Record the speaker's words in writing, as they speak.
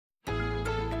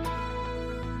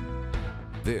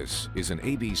This is an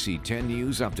ABC 10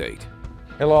 News Update.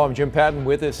 Hello, I'm Jim Patton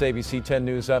with this ABC 10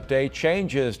 News Update.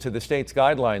 Changes to the state's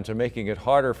guidelines are making it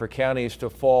harder for counties to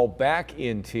fall back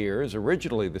in tiers.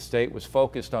 Originally, the state was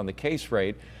focused on the case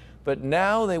rate, but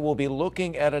now they will be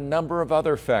looking at a number of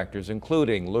other factors,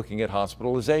 including looking at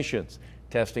hospitalizations,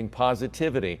 testing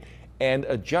positivity, and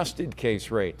adjusted case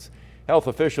rates. Health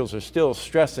officials are still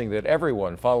stressing that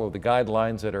everyone follow the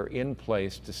guidelines that are in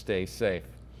place to stay safe.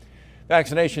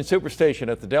 Vaccination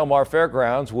Superstation at the Del Mar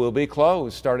Fairgrounds will be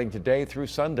closed starting today through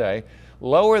Sunday.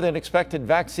 Lower than expected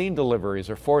vaccine deliveries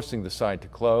are forcing the site to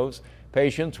close.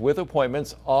 Patients with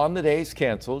appointments on the days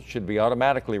canceled should be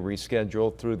automatically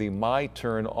rescheduled through the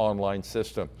MyTurn online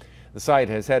system. The site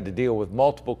has had to deal with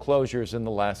multiple closures in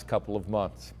the last couple of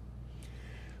months.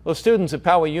 Well, students at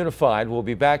Poway Unified will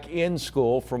be back in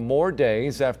school for more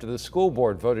days after the school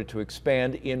board voted to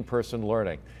expand in-person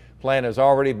learning. Plan has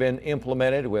already been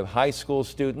implemented with high school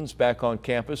students back on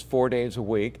campus 4 days a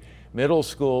week. Middle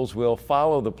schools will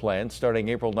follow the plan starting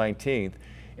April 19th.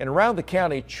 And around the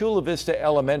county, Chula Vista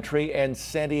Elementary and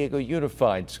San Diego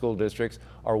Unified school districts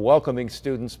are welcoming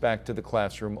students back to the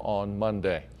classroom on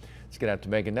Monday. Let's get out to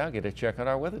Megan now, get a check on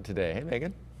our weather today. Hey,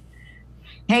 Megan.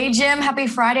 Hey, Jim. Happy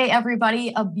Friday,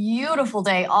 everybody. A beautiful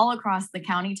day all across the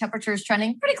county. Temperatures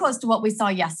trending pretty close to what we saw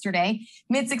yesterday.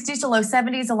 Mid-60s to low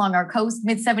 70s along our coast,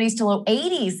 mid-70s to low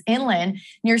 80s inland,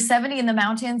 near 70 in the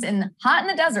mountains, and hot in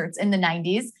the deserts in the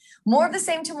 90s. More of the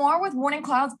same tomorrow with morning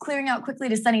clouds clearing out quickly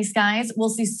to sunny skies. We'll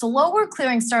see slower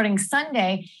clearing starting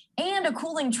Sunday and a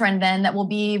cooling trend then that will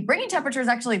be bringing temperatures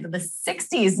actually to the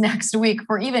 60s next week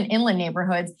for even inland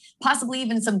neighborhoods, possibly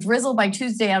even some drizzle by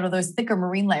Tuesday out of those thicker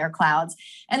marine layer clouds.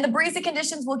 And the breezy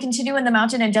conditions will continue in the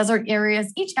mountain and desert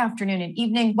areas each afternoon and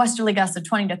evening. Westerly gusts of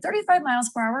 20 to 35 miles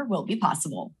per hour will be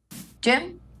possible.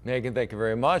 Jim? Megan, thank you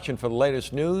very much. And for the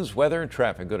latest news, weather, and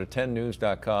traffic, go to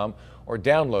 10news.com or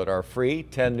download our free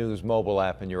 10 News mobile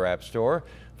app in your app store.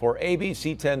 For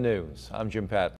ABC 10 News, I'm Jim Patton.